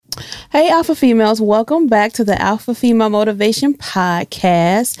Hey, Alpha Females, welcome back to the Alpha Female Motivation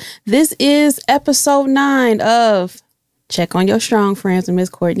Podcast. This is episode 9 of Check on Your Strong Friends with Miss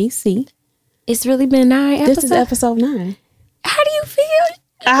Courtney C. It's really been 9 episodes? This is episode 9. How do you feel?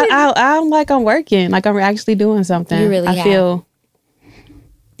 I'm like I'm working, like I'm actually doing something. You really I feel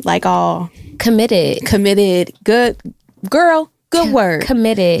like all committed. Good girl. Good word.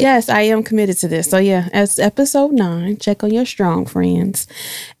 Committed. Yes, I am committed to this. So yeah, it's episode 9, Check on Your Strong Friends.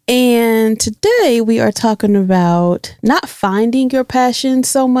 And today we are talking about not finding your passion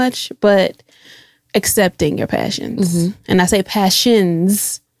so much, but accepting your passions. Mm-hmm. And I say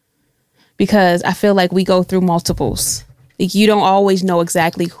passions because I feel like we go through multiples. Like you don't always know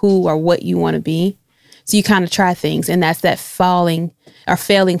exactly who or what you want to be. So you kind of try things, and that's that falling or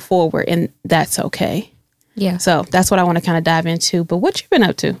failing forward, and that's okay. Yeah. So that's what I want to kind of dive into. But what you been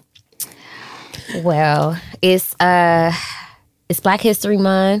up to? Well, it's Black History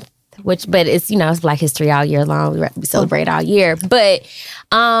Month, but it's Black History all year long. We celebrate all year. But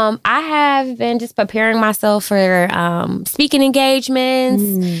I have been just preparing myself for speaking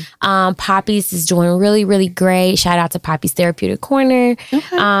engagements. Poppy's is doing really, really great. Shout out to Poppy's Therapeutic Corner.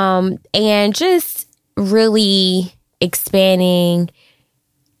 Okay. And just really expanding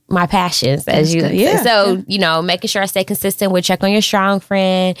my passions, as you say. So, making sure I stay consistent with Check on Your Strong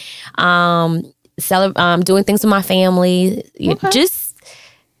Friend, doing things with my family, just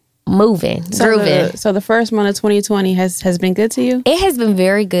moving, grooving. So the first month of 2020 has been good to you? It has been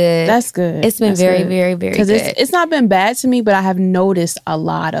very good. That's good. It's been very, very, very good. Because it's not been bad to me, but I have noticed a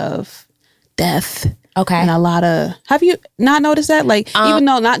lot of death. Okay. And a lot of... Have you not noticed that? Like, even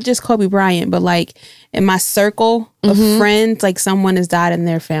though not just Kobe Bryant, but like in my circle of friends, like someone has died in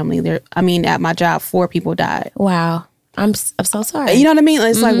their family. At my job, 4 people died. Wow. I'm so sorry. You know what I mean?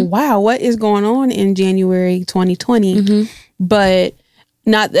 It's like, wow, what is going on in January 2020? But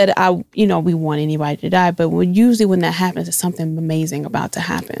not that we want anybody to die, but usually when that happens, it's something amazing about to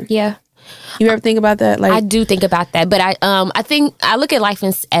happen. Yeah. You ever think about that? Like, I do think about that, but I think I look at life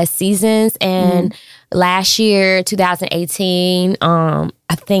as seasons. And last year, 2018, I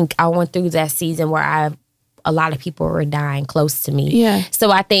think I went through that season where a lot of people were dying close to me. Yeah. So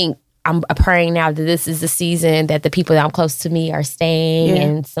I think I'm praying now that this is the season that the people that I'm close to me are staying,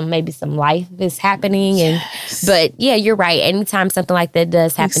 and maybe some life is happening. But yeah, you're right. Anytime something like that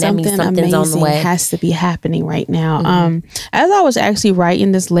does happen, that means something's on the way. Has to be happening right now. As I was actually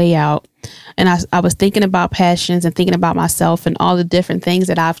writing this layout, and I was thinking about passions and thinking about myself and all the different things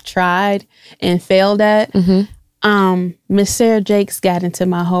that I've tried and failed at. Miss Sarah Jakes got into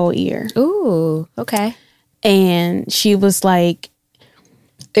my whole ear. Ooh, okay. And she was like,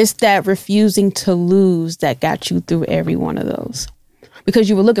 it's that refusing to lose that got you through every one of those. Because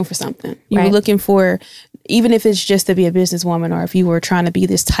you were looking for something. You were looking for, even if it's just to be a businesswoman, or if you were trying to be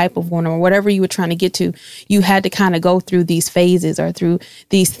this type of woman, or whatever you were trying to get to, you had to kind of go through these phases or through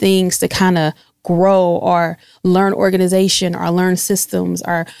these things to kind of grow or learn organization or learn systems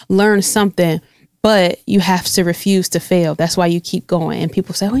or learn something. But you have to refuse to fail. That's why you keep going. And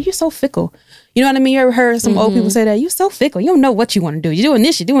people say, oh, you're so fickle. You know what I mean? You ever heard some old people say that? You're so fickle. You don't know what you want to do. You're doing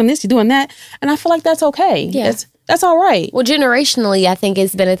this, you're doing this, you're doing that. And I feel like that's okay. Yeah. That's all right. Well, generationally, I think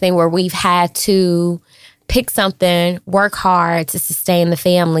it's been a thing where we've had to pick something, work hard to sustain the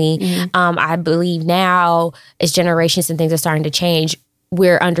family. I believe now, as generations and things are starting to change,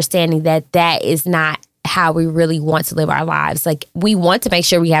 we're understanding that is not how we really want to live our lives. Like, we want to make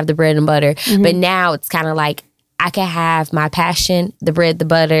sure we have the bread and butter, but now it's kind of like, I can have my passion, the bread, the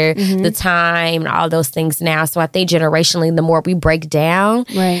butter, the time, and all those things now. So I think generationally, the more we break down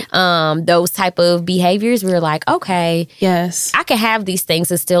those type of behaviors, we're like, okay, yes, I can have these things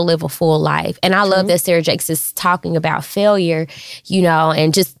and still live a full life. And I love that Sarah Jakes is talking about failure,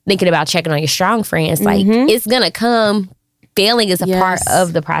 and just thinking about checking on your strong friends. Like, it's going to come. Failing is a part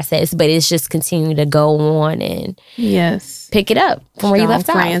of the process, but it's just continuing to go on and pick it up from where you left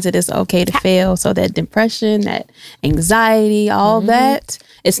off. It is okay to fail. So that depression, that anxiety, all that,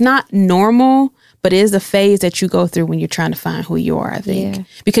 it's not normal, but it is a phase that you go through when you're trying to find who you are, I think.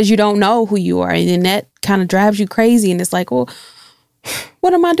 Because you don't know who you are. And then that kind of drives you crazy. And it's like, well,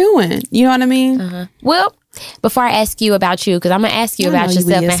 what am I doing? You know what I mean? Well, before I ask you about you, because I'm going to ask you about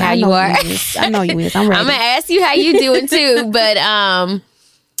yourself and how you are. I know you is. I'm ready. I'm going to ask you how you doing too. But I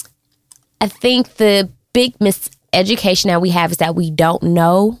think the big miseducation that we have is that we don't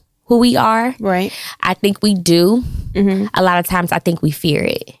know who we are. Right. I think we do. A lot of times I think we fear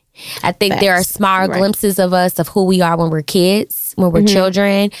it. I think there are small glimpses of us, of who we are when we're kids. glimpse when we're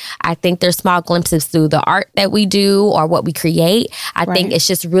children. I think there's small glimpses through the art that we do or what we create. I think it's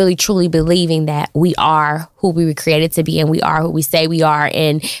just really, truly believing that we are who we were created to be and we are who we say we are,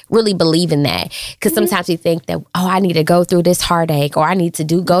 and really believe in that. Because sometimes we think that, I need to go through this heartache, or I need to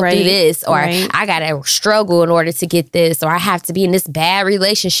go through this, or I got to struggle in order to get this, or I have to be in this bad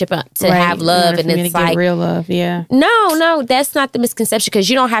relationship to have love. And it's like real love. Yeah. No, that's not the misconception, because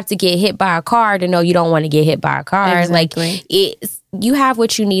you don't have to get hit by a car to know you don't want to get hit by a car. Exactly. Like you have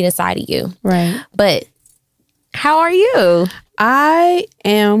what you need inside of you. Right. But how are you? I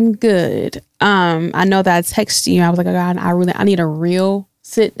am good. I know that I texted you. I was like, oh God, I need a real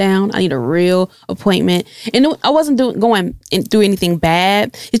sit down. I need a real appointment. And I wasn't going through anything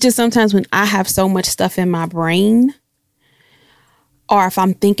bad. It's just sometimes when I have so much stuff in my brain, or if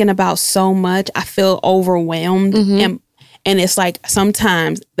I'm thinking about so much, I feel overwhelmed. And it's like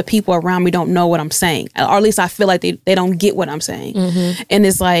sometimes the people around me don't know what I'm saying. Or at least I feel like they don't get what I'm saying. And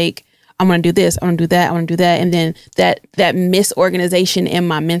it's like, I'm going to do this, I'm going to do that, I'm going to do that. And then that misorganization in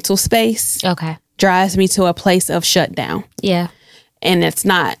my mental space drives me to a place of shutdown. Yeah. And it's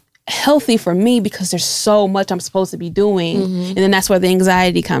not healthy for me because there's so much I'm supposed to be doing. And then that's where the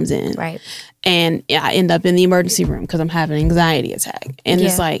anxiety comes in. Right. And I end up in the emergency room because I'm having an anxiety attack. And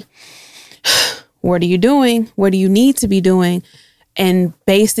it's like, what are you doing? What do you need to be doing? And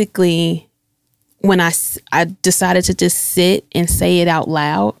basically, when I decided to just sit and say it out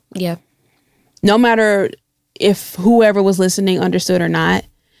loud. Yeah. No matter if whoever was listening understood or not,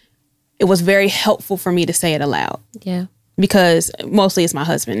 it was very helpful for me to say it aloud. Yeah. Because mostly it's my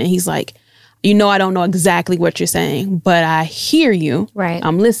husband. And he's like, I don't know exactly what you're saying, but I hear you. Right.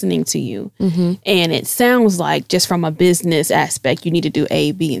 I'm listening to you. And it sounds like just from a business aspect, you need to do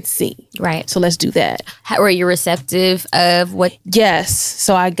A, B, and C. Right. So let's do that. Were you receptive of what? Yes.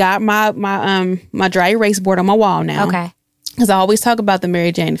 So I got my dry erase board on my wall now. Okay. Because I always talk about the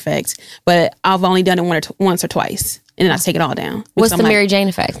Mary Jane effect, but I've only done it once or twice. And then I take it all down. What's the Mary Jane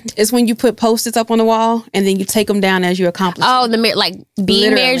effect? It's when you put Post-its up on the wall and then you take them down as you accomplish. Oh,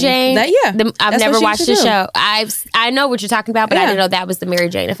 being Mary Jane? I've never watched the show. I know what you're talking about, but I didn't know that was the Mary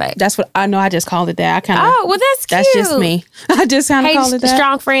Jane effect. That's what I know. I just called it that. That's cute. That's just me. I just kind of called it that.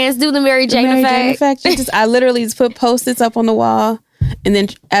 Strong friends do the Mary Jane effect. I literally just put Post-its up on the wall. And then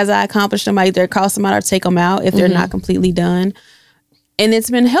as I accomplish them, I either cross them out or take them out if they're not completely done. And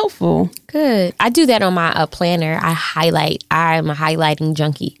it's been helpful. Good. I do that on my planner. I'm a highlighting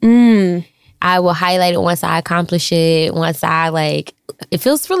junkie. I will highlight it once I accomplish it. Once it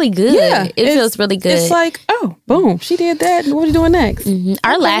feels really good. Yeah, it feels really good. It's like, oh, boom, she did that. What are you doing next?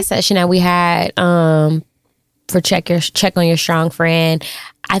 Our last session that we had for check on your strong friend,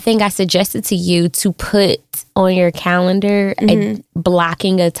 I think I suggested to you to put on your calendar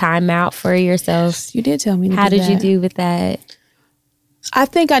blocking a timeout for yourself. You did tell me to How do did that. you do with that? I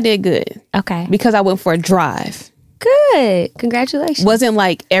think I did good. Okay. Because I went for a drive. Good. Congratulations. Wasn't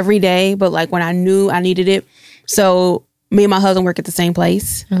like every day, but like when I knew I needed it. So me and my husband work at the same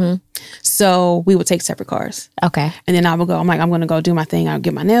place. So we would take separate cars. Okay. And then I'm going to go do my thing. I'll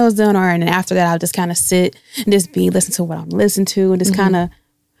get my nails done. And then after that, I'll just kind of sit and just listen to what I'm listening to and just kind of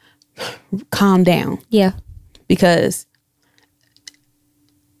calm down. Yeah. Because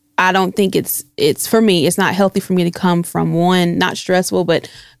I don't think it's for me, it's not healthy for me to come from one, not stressful, but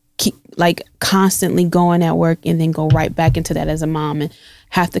keep like constantly going at work and then go right back into that as a mom and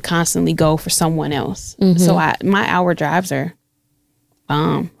have to constantly go for someone else. So my hour drives are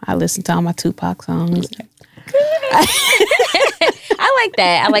I listen to all my Tupac songs. I like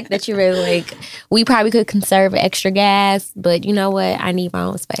that. I like that you really we probably could conserve extra gas, but you know what? I need my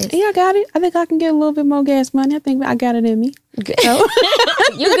own space. Yeah, I got it. I think I can get a little bit more gas money. I think I got it in me. Good. So.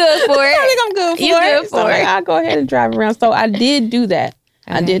 You good for it. I think I'm good for it. You good for it. I'll go ahead and drive around. So I did do that.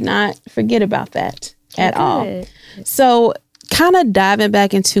 Okay. I did not forget about that at all. So kind of diving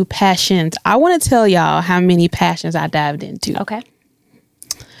back into passions, I want to tell y'all how many passions I dived into. Okay.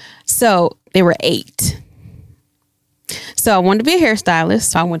 So there were 8. So I wanted to be a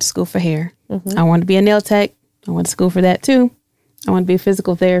hairstylist. So I went to school for hair. I wanted to be a nail tech. I went to school for that too. I wanted to be a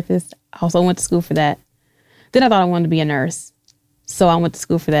physical therapist. I also went to school for that. Then I thought I wanted to be a nurse. So I went to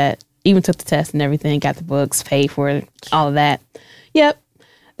school for that. Even took the test and everything. Got the books, paid for it, all of that. Yep.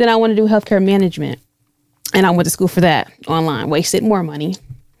 Then I wanted to do healthcare management. And I went to school for that online. Wasted more money.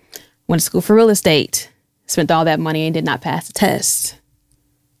 Went to school for real estate. Spent all that money and did not pass the test.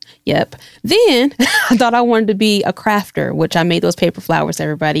 Yep. Then I thought I wanted to be a crafter, which I made those paper flowers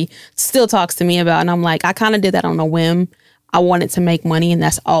everybody still talks to me about. And I'm like, I kind of did that on a whim. I wanted to make money and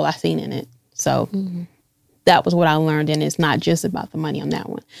that's all I seen in it. So that was what I learned. And it's not just about the money on that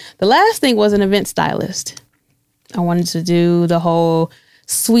one. The last thing was an event stylist. I wanted to do the whole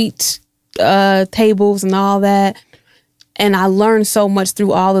sweet tables and all that. And I learned so much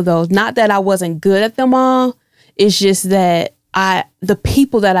through all of those. Not that I wasn't good at them all. It's just that the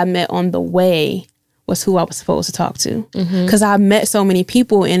people that I met on the way was who I was supposed to talk to. Because I met so many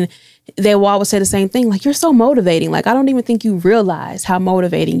people and they will always say the same thing. Like, you're so motivating. Like, I don't even think you realize how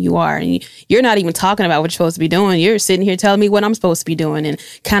motivating you are. And you're not even talking about what you're supposed to be doing. You're sitting here telling me what I'm supposed to be doing and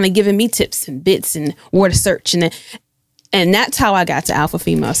kind of giving me tips and bits and where to search. And that's how I got to Alpha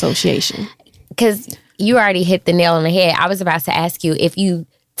Female Association. Because you already hit the nail on the head. I was about to ask you, if you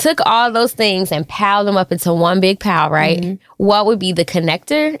took all those things and piled them up into one big pile, right? What would be the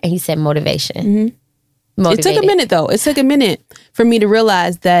connector? And he said motivation. It took a minute, though. It took a minute for me to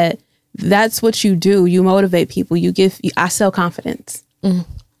realize that that's what you do. You motivate people. I sell confidence.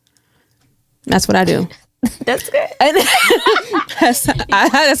 That's what I do. That's good.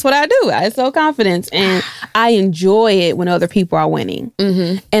 That's what I do. I sell confidence, and I enjoy it when other people are winning.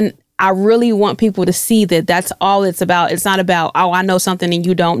 And I really want people to see that that's all it's about. It's not about, oh, I know something and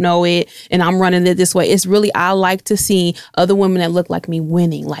you don't know it and I'm running it this way. It's really, I like to see other women that look like me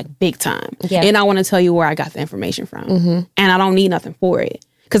winning, like big time. Yeah. And I want to tell you where I got the information from. And I don't need nothing for it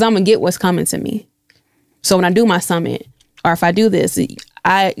because I'm going to get what's coming to me. So when I do my summit, or if I do this,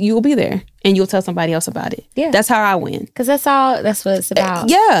 you will be there and you'll tell somebody else about it. Yeah. That's how I win. Because that's what it's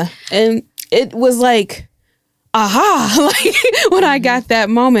about. Yeah. And it was like, aha, like when I got that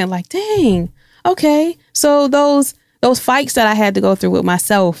moment, like, dang, okay. So those fights that I had to go through with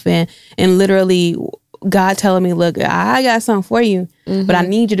myself and literally God telling me, look, I got something for you, but I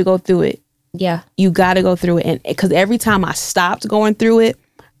need you to go through it. Yeah. You got to go through it. And because every time I stopped going through it,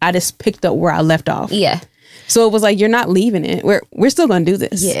 I just picked up where I left off. Yeah. So it was like, you're not leaving it. We're still going to do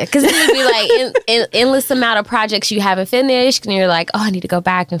this. Yeah, because it would be like endless amount of projects you haven't finished. And you're like, oh, I need to go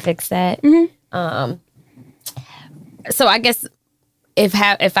back and fix that. So I guess if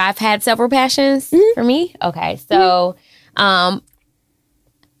I've had several passions for me, okay. So I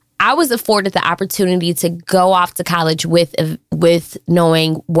was afforded the opportunity to go off to college with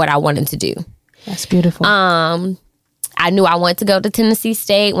knowing what I wanted to do. That's beautiful. I knew I wanted to go to Tennessee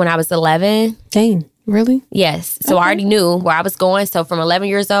State when I was 11. Dang, really? Yes. So I already knew where I was going. So from 11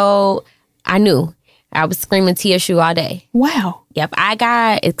 years old, I knew. I was screaming TSU all day. Wow. Yep. I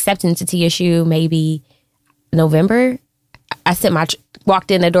got accepted into TSU maybe November. I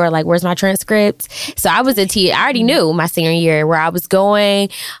walked in the door like, where's my transcript? So I was I already knew my senior year where I was going,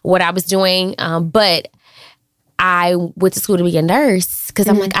 what I was doing. But I went to school to be a nurse because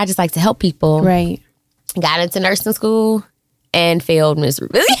I'm like, I just like to help people. Right. Got into nursing school and failed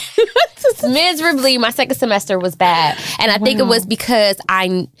miserably. Miserably. My second semester was bad. And I think it was because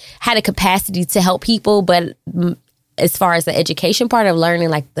I had a capacity to help people, but as far as the education part of learning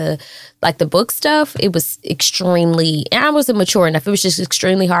like the book stuff, it was extremely, and I wasn't mature enough. It was just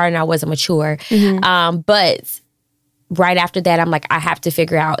extremely hard and I wasn't mature. But right after that, I'm like, I have to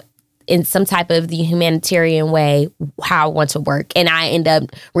figure out in some type of the humanitarian way how I want to work. And I end up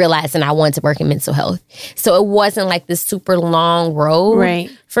realizing I wanted to work in mental health. So it wasn't like this super long road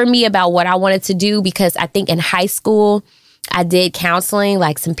for me about what I wanted to do, because I think in high school, I did counseling,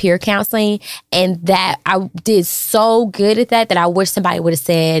 like some peer counseling, and that I did so good at that I wish somebody would have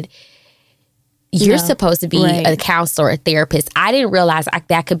said, you're supposed to be a counselor, a therapist. I didn't realize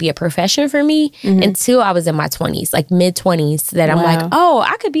that could be a profession for me until I was in my 20s, like mid-20s, that I'm like, oh,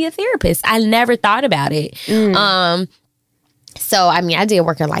 I could be a therapist. I never thought about it. So, I mean, I did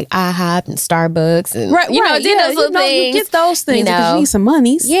work at like IHOP and Starbucks and, did those little things. You get those things because you need some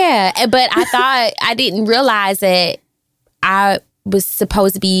monies. Yeah, but I thought, I didn't realize that I was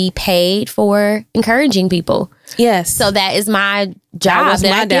supposed to be paid for encouraging people. Yes. So that is my job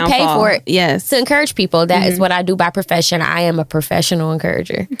that I get paid for. Yes. To encourage people. That is what I do by profession. I am a professional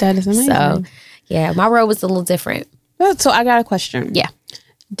encourager. That is amazing. So, yeah, my role was a little different. So I got a question. Yeah.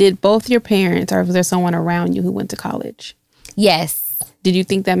 Did both your parents, or was there someone around you who went to college? Yes. Did you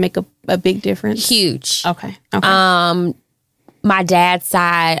think that make a big difference? Huge. Okay. My dad's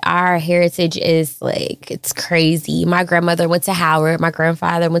side, our heritage is like, it's crazy. My grandmother went to Howard. My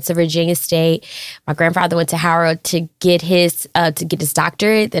grandfather went to Virginia State. My grandfather went to Howard to get his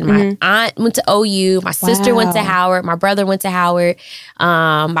doctorate. Then my aunt went to OU. My sister went to Howard. My brother went to Howard.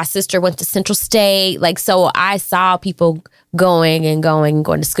 My sister went to Central State. Like, so I saw people going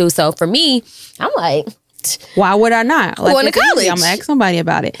to school. So for me, I'm like, why would I not? Like, going to college. I'm going to ask somebody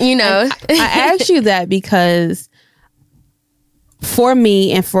about it. I asked you that because for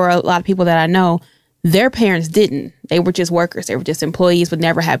me and for a lot of people that I know, their parents didn't. They were just workers. They were just employees, would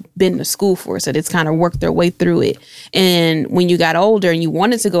never have been to school for it. So it's kind of worked their way through it. And when you got older and you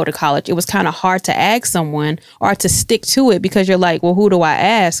wanted to go to college, it was kind of hard to ask someone or to stick to it because you're like, well, who do I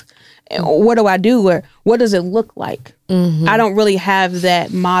ask? What do I do? Or what does it look like? I don't really have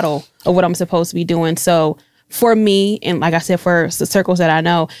that model of what I'm supposed to be doing. So for me, and like I said, for the circles that I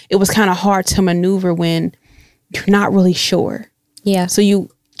know, it was kind of hard to maneuver when you're not really sure. Yeah. So you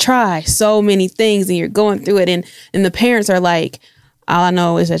try so many things and you're going through it. And the parents are like, all I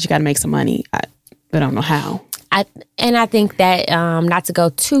know is that you got to make some money. I don't know how. I think that, not to go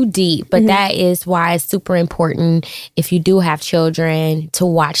too deep, but that is why it's super important if you do have children to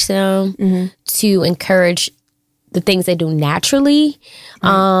watch them, to encourage the things they do naturally,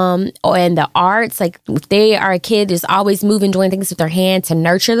 or in the arts. Like if they are a kid is always moving, doing things with their hand to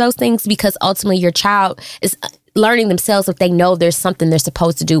nurture those things, because ultimately your child is learning themselves if they know there's something they're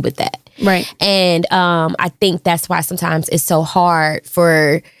supposed to do with that. Right. And I think that's why sometimes it's so hard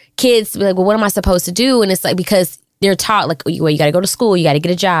for kids to be like, well, what am I supposed to do? And it's like, because they're taught like, well, you got to go to school, you got to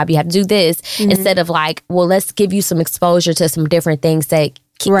get a job, you have to do this, instead of like, well, let's give you some exposure to some different things that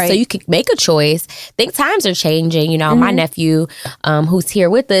so you can make a choice. I think times are changing. You know, my nephew, who's here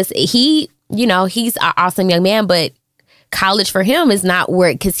with us, he's an awesome young man, but college for him is not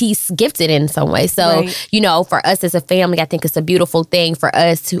where, because he's gifted in some way. So, for us as a family, I think it's a beautiful thing for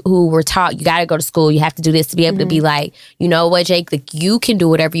us who were taught, you got to go to school, you have to do this, to be able to be like, you know what, Jake, like, you can do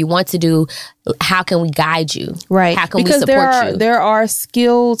whatever you want to do. How can we guide you? Right. How can we support you? There are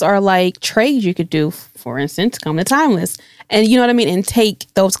skills or like trades you could do, for instance, come to Timeless. And you know what I mean? And take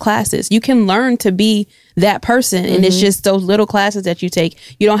those classes. You can learn to be that person. And it's just those little classes that you take.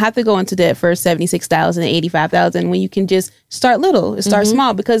 You don't have to go into debt for $76,000, $85,000 when you can just start little and start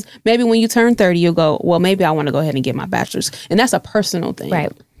small. Because maybe when you turn 30, you'll go, well, maybe I want to go ahead and get my bachelor's. And that's a personal thing.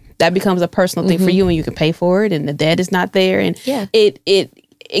 Right. That becomes a personal thing for you, and you can pay for it, and the debt is not there. And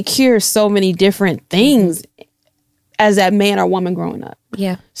it cures so many different things as that man or woman growing up.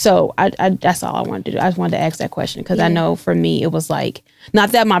 Yeah. So I that's all I wanted to do. I just wanted to ask that question because I know for me, it was like,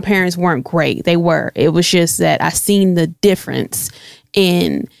 not that my parents weren't great. They were. It was just that I seen the difference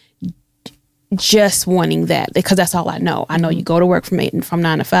in just wanting that, because that's all I know. I know you go to work from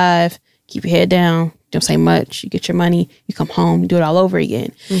 9 to 5, keep your head down, don't say much, you get your money, you come home, you do it all over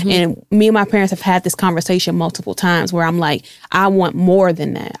again. And me and my parents have had this conversation multiple times where I'm like, I want more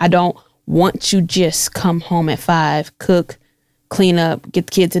than that. I don't want to just come home at 5, cook, clean up, get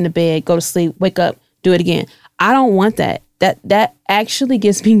the kids into bed, go to sleep, wake up, do it again. I don't want that. That actually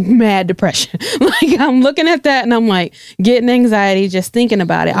gives me mad depression. Like, I'm looking at that and I'm like getting anxiety just thinking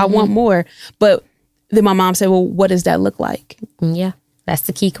about it. I want more. But then my mom said, well, what does that look like? Yeah, that's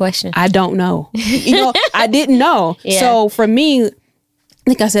the key question. I don't know. I didn't know. So for me, I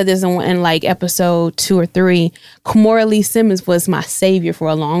think I said this in like episode 2 or 3, Kimora Lee Simmons was my savior for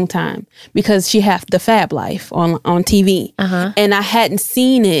a long time because she had the Fab Life on TV. And I hadn't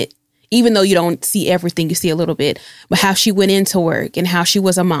seen it, even though you don't see everything, you see a little bit, but how she went into work and how she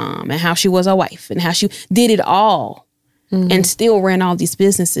was a mom and how she was a wife and how she did it all and still ran all these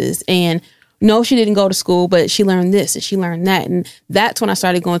businesses. And no, she didn't go to school, but she learned this and she learned that. And that's when I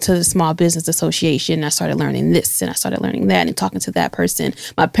started going to the Small Business Association. And I started learning this and I started learning that and talking to that person.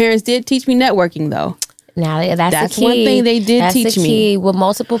 My parents did teach me networking, though. Now that's the key. One thing they did teach me. That's the key. With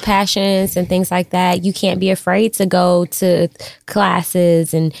multiple passions and things like that, you can't be afraid to go to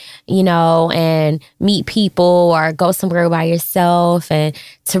classes and, and meet people or go somewhere by yourself, and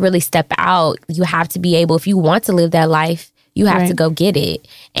to really step out. You have to be able, if you want to live that life, you have to go get it.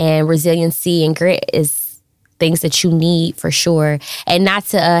 And resiliency and grit is things that you need for sure. And not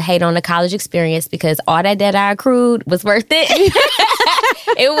to hate on the college experience, because all that debt I accrued was worth it.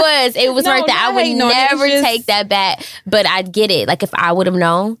 It was worth it. I would never take that back. But I'd get it. Like, if I would have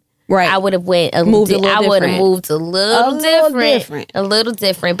known, I would have moved a little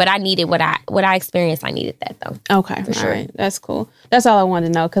different. But I needed what I experienced. I needed that, though. Okay, for sure. All right. That's cool. That's all I wanted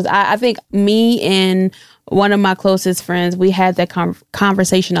to know, because I think me and one of my closest friends, we had that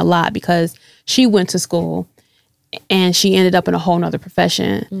conversation a lot, because she went to school and she ended up in a whole nother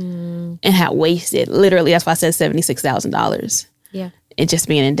profession and had wasted, literally, that's why I said $76,000. Yeah. And just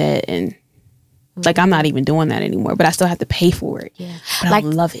being in debt, and like, I'm not even doing that anymore, but I still have to pay for it. Yeah. But I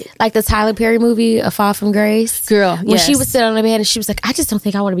love it. Like the Tyler Perry movie, A Fall from Grace. Girl, when she was sitting on the bed and she was like, I just don't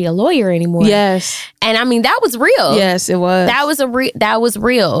think I want to be a lawyer anymore. Yes. And I mean, that was real. Yes, it was. That was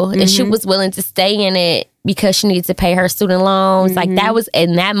real. And she was willing to stay in it because she needed to pay her student loans. Like, that was,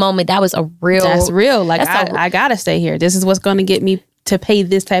 in that moment, that was a real. That's real. Like, I gotta stay here. This is what's going to get me to pay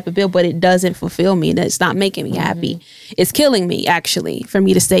this type of bill, but it doesn't fulfill me and it's not making me happy. It's killing me, actually, for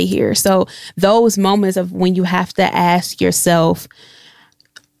me to stay here. So those moments of when you have to ask yourself,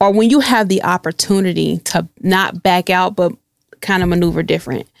 or when you have the opportunity to not back out, but kind of maneuver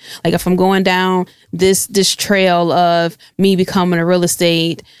different. Like if I'm going down this trail of me becoming a real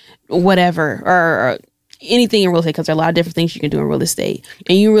estate, whatever, or anything in real estate, because there are a lot of different things you can do in real estate.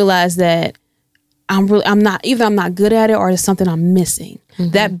 And you realize that I'm not good at it, or there's something I'm missing.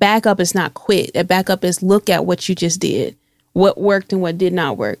 That backup is not quit. That backup is look at what you just did. What worked and what did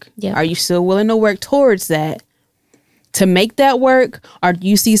not work. Yep. Are you still willing to work towards that to make that work? Or do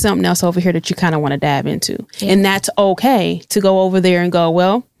you see something else over here that you kind of want to dive into? Yep. And that's okay to go over there and go,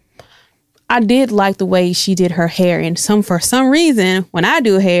 well, I did like the way she did her hair. And for some reason, when I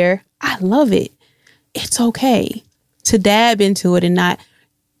do hair, I love it. It's okay to dab into it and not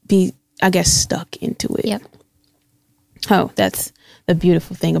be, I guess, stuck into it. Yep. Oh, that's the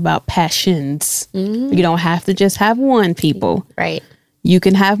beautiful thing about passions. You don't have to just have one, people. Right. You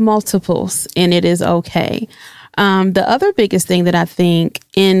can have multiples, and it is okay. The other biggest thing that I think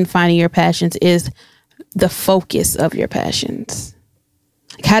in finding your passions is the focus of your passions.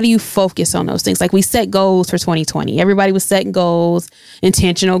 Like, how do you focus on those things? Like, we set goals for 2020. Everybody was setting goals,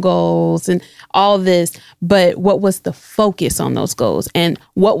 intentional goals, and all this. But what was the focus on those goals? And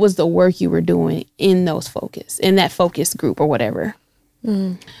what was the work you were doing in that focus group or whatever?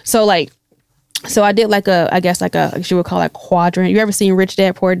 So I did you would call it quadrant. You ever seen Rich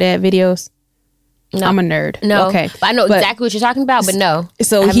Dad, Poor Dad videos? No. I'm a nerd. No. Okay. I know exactly what you're talking about, but no.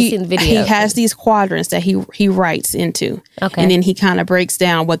 So I haven't seen the video. He has these quadrants that he writes into. Okay. And then he kind of breaks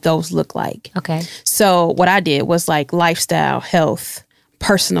down what those look like. Okay. So what I did was like lifestyle, health,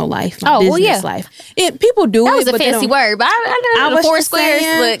 personal life, business life. People do that it. That was a fancy word, but I know the 4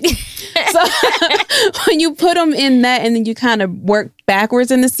 squares. Look. So when you put them in that and then you kind of work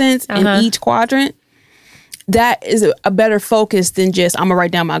backwards in a sense in each quadrant, that is a better focus than just, I'm going to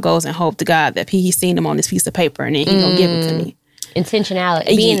write down my goals and hope to God that he's seen them on this piece of paper and then he's going to give it to me.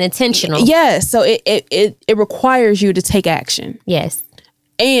 Intentionality. Being intentional. Yes. So it requires you to take action. Yes.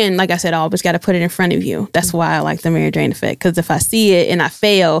 And like I said, I always got to put it in front of you. That's why I like the Mary Jane effect. Because if I see it and I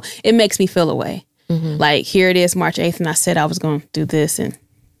fail, it makes me feel away. Like, here it is, March 8th, and I said I was going to do this, and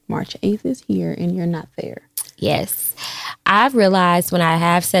March 8th is here, and you're not there. Yes. I've realized when I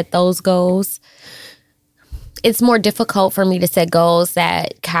have set those goals, it's more difficult for me to set goals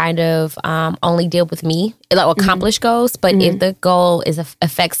that kind of only deal with me, like accomplish goals. But if the goal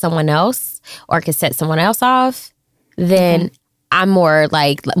affects someone else or can set someone else off, then I'm more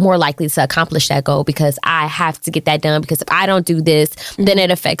likely to accomplish that goal because I have to get that done. Because if I don't do this, then it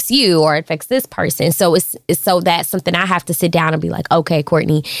affects you or it affects this person. So it's that's something I have to sit down and be like, okay,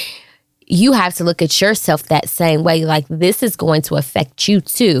 Courtney, you have to look at yourself that same way. Like, this is going to affect you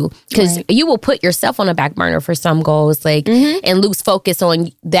too, because you will put yourself on a back burner for some goals, like, and lose focus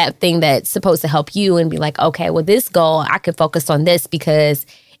on that thing that's supposed to help you, and be like, okay, well, this goal I could focus on this because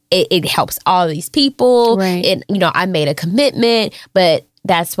it helps all these people. Right. And, I made a commitment, but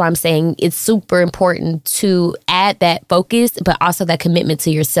that's why I'm saying it's super important to add that focus, but also that commitment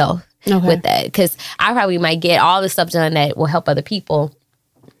to yourself with that. Because I probably might get all the stuff done that will help other people,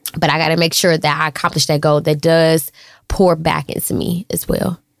 but I got to make sure that I accomplish that goal that does pour back into me as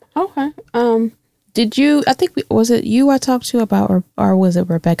well. Okay. Did you, was it you I talked to about, or was it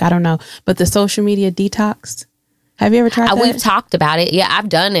Rebecca? I don't know. But the social media detox. Have you ever tried that? We've talked about it. Yeah, I've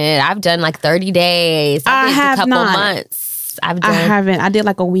done it. I've done like 30 days. I have a couple not. months. I haven't. I did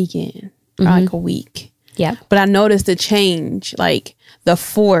like a weekend, or like a week. Yeah. But I noticed the change, like the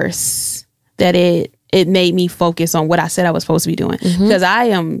force that it made me focus on what I said I was supposed to be doing. Because I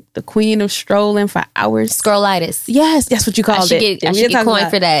am the queen of strolling for hours. Scrollitis. Yes, that's what you called it. I should get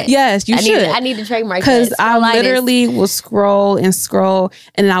coined for that. Yes, you should. I need to trademark that. Because I literally will scroll, and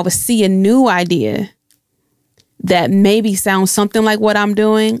then I would see a new idea that maybe sounds something like what I'm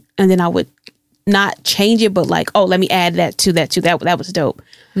doing, and then I would not change it, but like, oh, let me add that to that too. That was dope.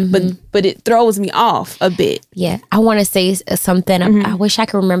 But it throws me off a bit. Yeah, I want to say something. I wish I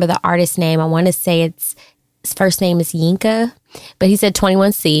could remember the artist's name. I want to say his first name is Yinka, but he said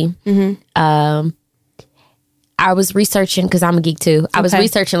 21C. I was researching, because I'm a geek too. I was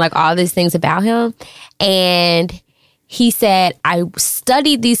researching like all these things about him, and he said, I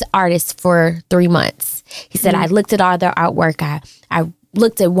studied these artists for 3 months. He said, I looked at all their artwork. I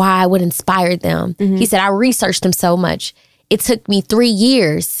looked at why, what inspired them. He said, I researched them so much. It took me 3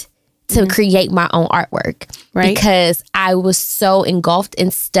 years to create my own artwork. Right. Because I was so engulfed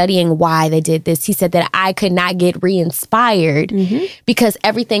in studying why they did this. He said that I could not get re-inspired because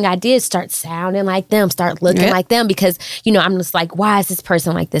everything I did start sounding like them, start looking like them. Because, you know, I'm just like, why is this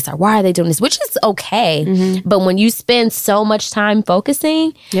person like this? Or why are they doing this? Which is okay. But when you spend so much time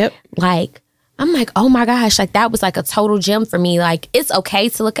focusing, like, I'm like, oh my gosh, like that was like a total gem for me. Like, it's okay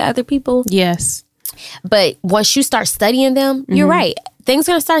to look at other people. Yes. But once you start studying them, you're right. Things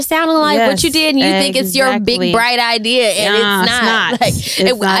gonna start sounding like what you did, and you think it's your big bright idea, and it's not. Like,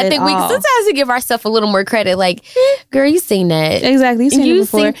 I think we sometimes we give ourselves a little more credit. Like, girl, you seen that exactly? You seen it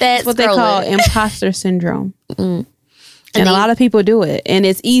before. Think that's what they call imposter syndrome, and a lot of people do it, and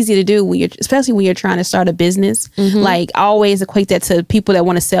it's easy to do when you're, especially when you're trying to start a business. Like, I always equate that to people that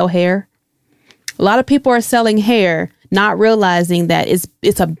want to sell hair. A lot of people are selling hair, not realizing that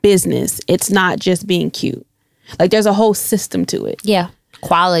it's a business. It's not just being cute. Like, there's a whole system to it. Yeah.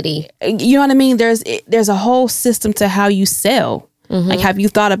 Quality. You know what I mean? There's a whole system to how you sell. Like, have you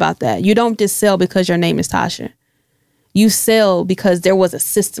thought about that? You don't just sell because your name is Tasha. You sell because there was a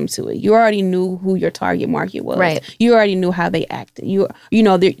system to it. You already knew who your target market was. Right. You already knew how they acted. You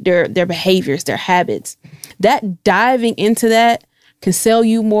know their behaviors, their habits. That diving into that can sell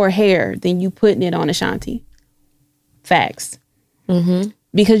you more hair than you putting it on Ashanti. Facts.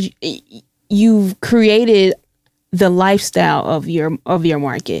 Because you've created the lifestyle of your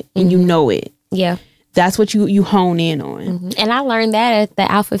market, and you know it. Yeah, that's what you hone in on. And I learned that at the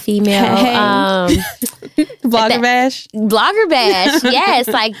Alpha Female Blogger Bash. Blogger Bash, yes.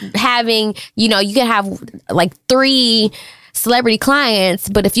 Like having, you know, you can have like 3 celebrity clients,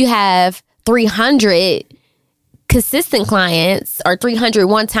 but if you have 300 consistent clients or 300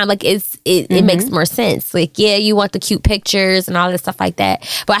 one time, like it makes more sense. Like, yeah, you want the cute pictures and all that stuff like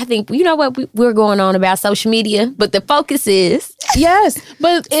that, but I think, you know what, we're going on about social media, but the focus is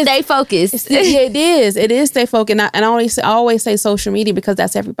but stay focused. It is stay focused. And I always say social media because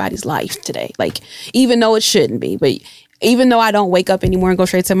that's everybody's life today. Like, even though it shouldn't be, but even though I don't wake up anymore and go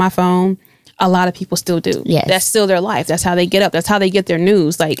straight to my phone, a lot of people still do. Yes, that's still their life. That's how they get up. That's how they get their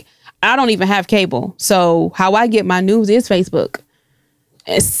news. Like, I don't even have cable. So how I get my news is Facebook.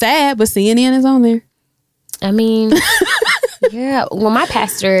 It's sad, but CNN is on there. I mean, yeah. Well, my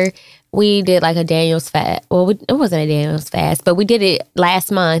pastor, we did like a Daniel's fast. Well, it wasn't a Daniel's fast, but we did it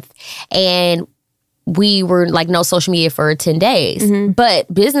last month. And we were like no social media for 10 days.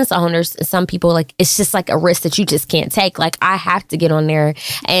 But business owners, some people, like, it's just like a risk that you just can't take. Like, I have to get on there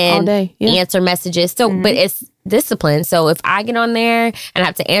and answer messages. So, but it's discipline. So if I get on there and I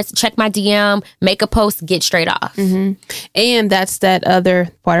have to check my DM, make a post, get straight off. And that's that other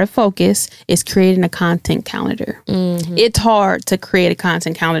part of focus is creating a content calendar. It's hard to create a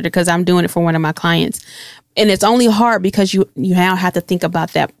content calendar because I'm doing it for one of my clients. And it's only hard because you now have to think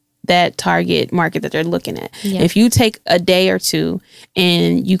about that target market that they're looking at. If you take a day or two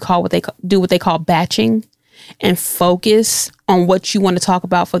and you do what they call batching and focus on what you want to talk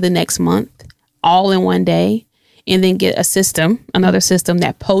about for the next month, all in one day, and then get another system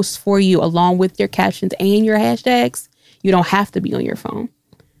that posts for you along with your captions and your hashtags, you don't have to be on your phone.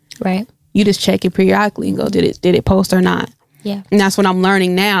 Right. You just check it periodically and go, did it post or not? Yeah. And that's what I'm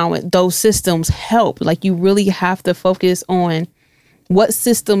learning now. Those systems help. Like, you really have to focus on what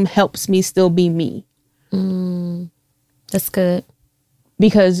system helps me still be me. That's good.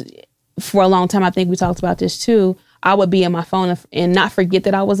 Because for a long time, I think we talked about this too, I would be on my phone and not forget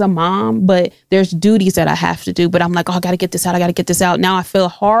that I was a mom, but there's duties that I have to do. But I'm like, oh, I got to get this out. I got to get this out. Now I feel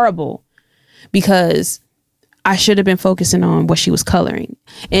horrible because I should have been focusing on what she was coloring.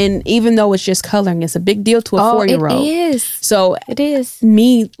 And even though it's just coloring, it's a big deal to a 4-year-old. It is. So it is.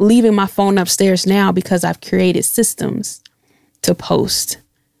 Me leaving my phone upstairs now because I've created systems to post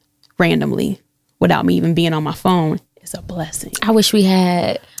randomly without me even being on my phone is a blessing. I wish we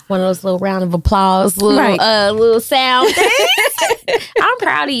had one of those little round of applause, little sound things. I'm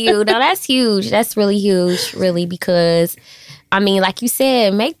proud of you. No, that's huge. That's really huge, really, because I mean, like you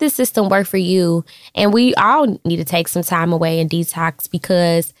said, make this system work for you. And we all need to take some time away and detox,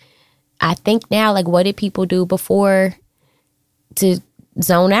 because I think now, like, what did people do before to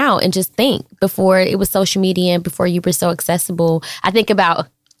zone out and just think, before it was social media and before you were so accessible? I think about,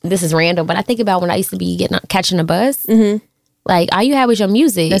 this is random, but I think about when I used to be catching a bus. Mm-hmm. Like, all you had was your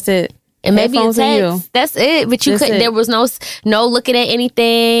music. That's it. And maybe a text. That's it. But you couldn't. There was no looking at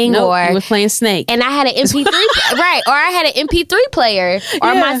anything. Nope, or you were playing Snake. And I had an MP3 right, or I had an MP3 player,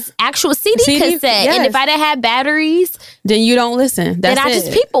 or my actual CD cassette. Yes. And if I didn't have batteries, then you don't listen. That's then I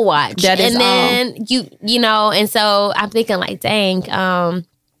just people watch. That is and then you know. And so I'm thinking, like, dang.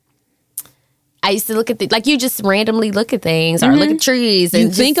 I used to look at like you just randomly look at things or look at trees. And you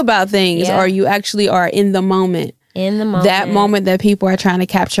think about things, or you actually are in the moment. In the moment. That moment that people are trying to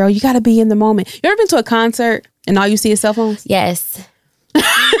capture. Oh, you got to be in the moment. You ever been to a concert and all you see is cell phones? Yes.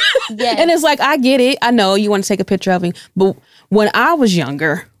 Yes. And it's like, I get it. I know you want to take a picture of him. But when I was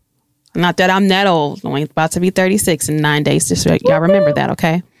younger, not that I'm that old, I'm about to be 36 in 9 days. Just so y'all remember that,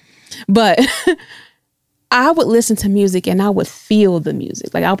 okay? But I would listen to music and I would feel the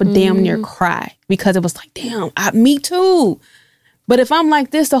music. Like I would damn near cry because it was like, damn, me too. But if I'm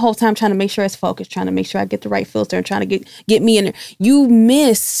like this the whole time, trying to make sure it's focused, trying to make sure I get the right filter and trying to get me in there, you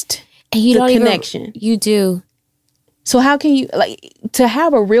missed and you the don't connection. You do. So how can you, like, to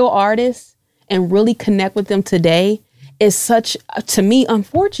have a real artist and really connect with them today is such, to me,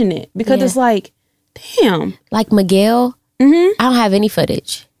 unfortunate because it's like, damn. Like Miguel, I don't have any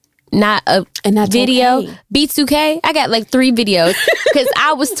footage. Not a video. Okay. B2K, I got like 3 videos because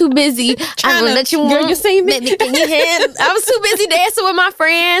I was too busy. I will let you girl, you see me? I was too busy dancing with my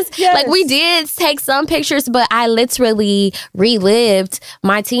friends. Yes. Like we did take some pictures, but I literally relived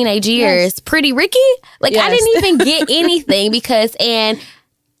my teenage years. Yes. Pretty Ricky. Like I didn't even get anything and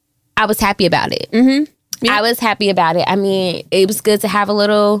I was happy about it. Yeah. I was happy about it. I mean, it was good to have a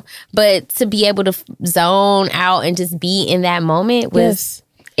little, but to be able to zone out and just be in that moment was...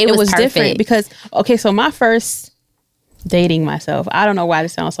 It was different because, okay, so my first dating myself, I don't know why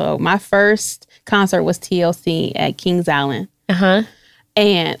this sounds so old. My first concert was TLC at Kings Island.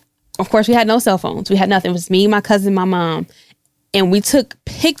 And of course, we had no cell phones. We had nothing. It was me, my cousin, my mom. And we took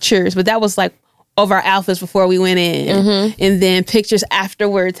pictures, but that was like of our outfits before we went in. And then pictures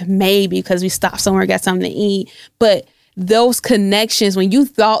afterwards, maybe because we stopped somewhere, got something to eat. But those connections, when you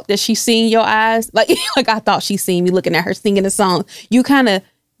thought that she seen your eyes, like I thought she seen me looking at her singing a song, you kind of,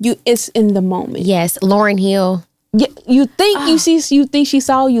 it's in the moment. Yes, Lauryn Hill. Yeah, you think you think she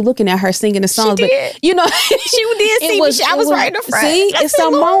saw you looking at her singing a song, but you know she did see me. I was right in the front. See, it's a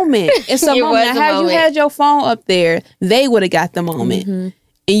moment. It's a moment. Had you had your phone up there, they would have got the moment, and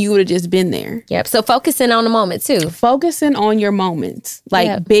you would have just been there. Yep. So focusing on the moment too. Focusing on your moments,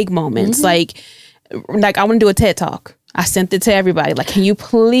 like big moments, like I want to do a TED Talk. I sent it to everybody. Like, can you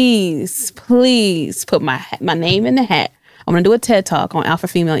please put my name in the hat? I'm going to do a TED Talk on alpha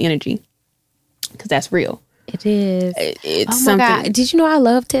female energy because that's real. It is. It's something. God. Did you know I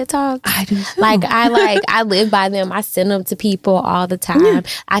love TED Talks? I do too. I live by them. I send them to people all the time. Yeah.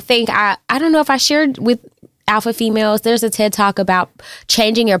 I think I don't know if I shared with alpha females. There's a TED Talk about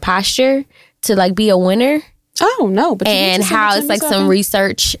changing your posture to like be a winner. Oh no! But and how it's like some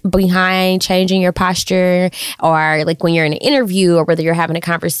research behind changing your posture, or like when you're in an interview, or whether you're having a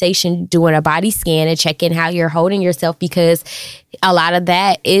conversation, doing a body scan and checking how you're holding yourself, because a lot of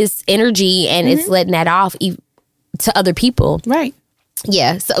that is energy and it's letting that off to other people. Right.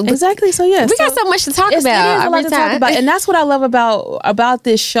 Yeah. So exactly. So yeah, we got so much to talk about. A lot to talk about, and that's what I love about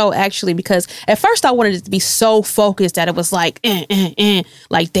this show actually. Because at first I wanted it to be so focused that it was like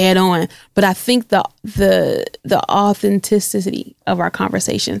like dead on. But I think the authenticity of our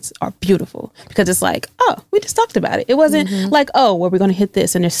conversations are beautiful because it's like, oh, we just talked about it. It wasn't like, oh, well, we're going to hit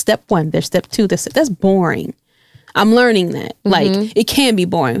this, and there's step 1, there's step 2, that's boring. I'm learning that like it can be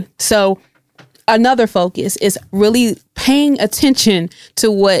boring. So. Another focus is really paying attention to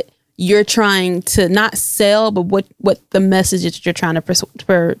what you're trying to not sell, but what the messages you're trying to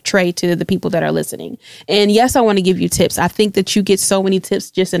portray to the people that are listening. And yes, I want to give you tips. I think that you get so many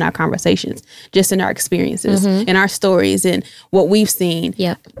tips just in our conversations, just in our experiences, in our stories, and what we've seen.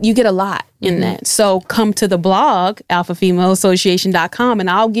 Yeah, you get a lot in that. So come to the blog, alphafemalesociation.com, and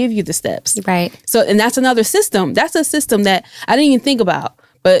I'll give you the steps. Right. So, and that's another system. That's a system that I didn't even think about.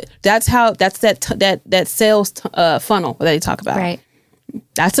 But that's that sales funnel that they talk about. Right.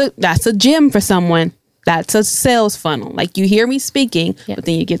 That's a gym for someone. That's a sales funnel. Like you hear me speaking, but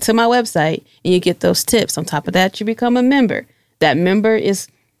then you get to my website and you get those tips. On top of that, you become a member. That member is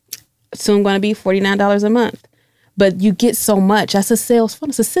soon going to be $49 a month. But you get so much. That's a sales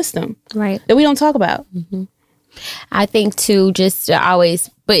funnel. It's a system. Right. That we don't talk about. I think too, just to always,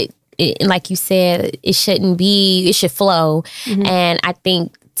 but like you said, it should flow. And I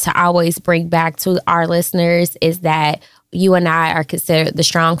think to always bring back to our listeners is that you and I are considered the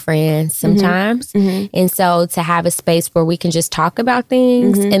strong friends sometimes. And so to have a space where we can just talk about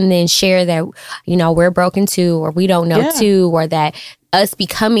things and then share that, we're broken too, or we don't know too, or that us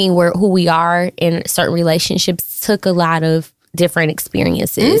becoming who we are in certain relationships took a lot of different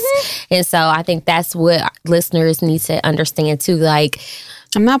experiences. And so I think that's what listeners need to understand too. Like,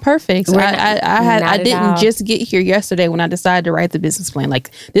 I'm not perfect. So I didn't just get here yesterday when I decided to write the business plan. Like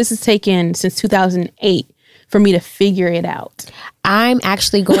this has taken since 2008 for me to figure it out. I'm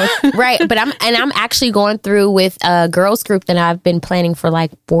actually going right, but I'm actually going through with a girls group that I've been planning for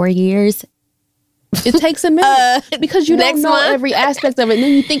like 4 years. It takes a minute because you don't know every aspect of it. And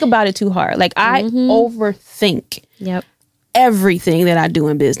then you think about it too hard. Like I overthink everything that I do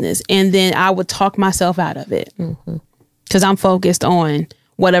in business. And then I would talk myself out of it because I'm focused on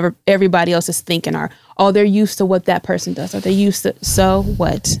whatever everybody else is thinking or, oh, they're used to what that person does or they're used to. So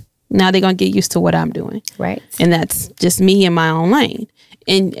what? Now they're going to get used to what I'm doing. Right. And that's just me in my own lane.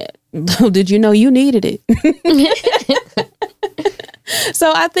 And did you know you needed it?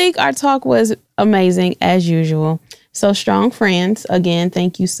 So I think our talk was amazing as usual. So Strong Friends, again,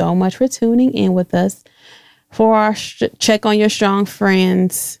 thank you so much for tuning in with us for our Check on Your Strong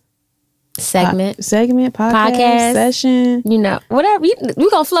Friends segment, podcast, session. You know, whatever. We're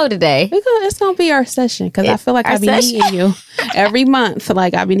going to flow today. It's going to be our session because I feel like I be needing you every month.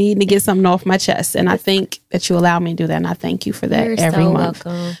 Like I be needing to get something off my chest. And I think that you allow me to do that. And I thank you for that. You're every so month.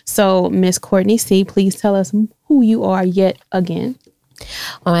 Welcome. So Miss Courtney C., please tell us who you are yet again.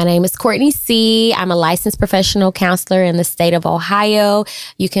 Well, my name is Courtney C. I'm a licensed professional counselor in the state of Ohio.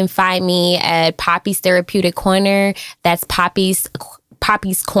 You can find me at Poppy's Therapeutic Corner. That's Poppy's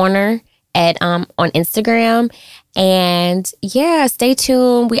Corner at on Instagram. And yeah, stay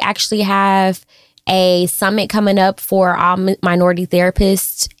tuned. We actually have a summit coming up for all minority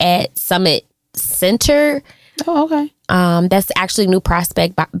therapists at Summit Center. Oh, okay. That's actually New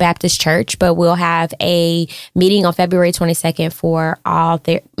Prospect Baptist Church, but we'll have a meeting on February 22nd for all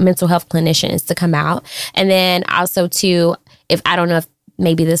the mental health clinicians to come out. And then also too, if I don't know if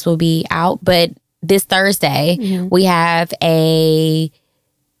maybe this will be out, but this Thursday, we have a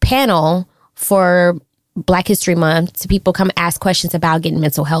panel for Black History Month to people come ask questions about getting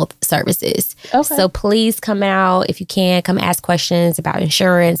mental health services. Okay. So please come out if you can. Come ask questions about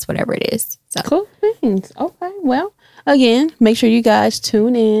insurance, whatever it is. So. Cool things. Okay. Well, again, make sure you guys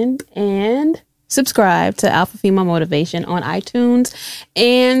tune in and subscribe to Alpha Female Motivation on iTunes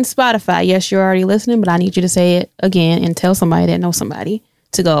and Spotify. Yes, you're already listening, but I need you to say it again and tell somebody that knows somebody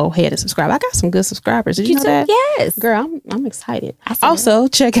to go ahead and subscribe. I got some good subscribers. Did you know that? Yes. Girl, I'm excited. Also,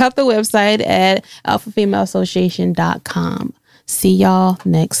 check out the website at alphafemaleassociation.com. See y'all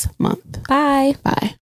next month. Bye. Bye.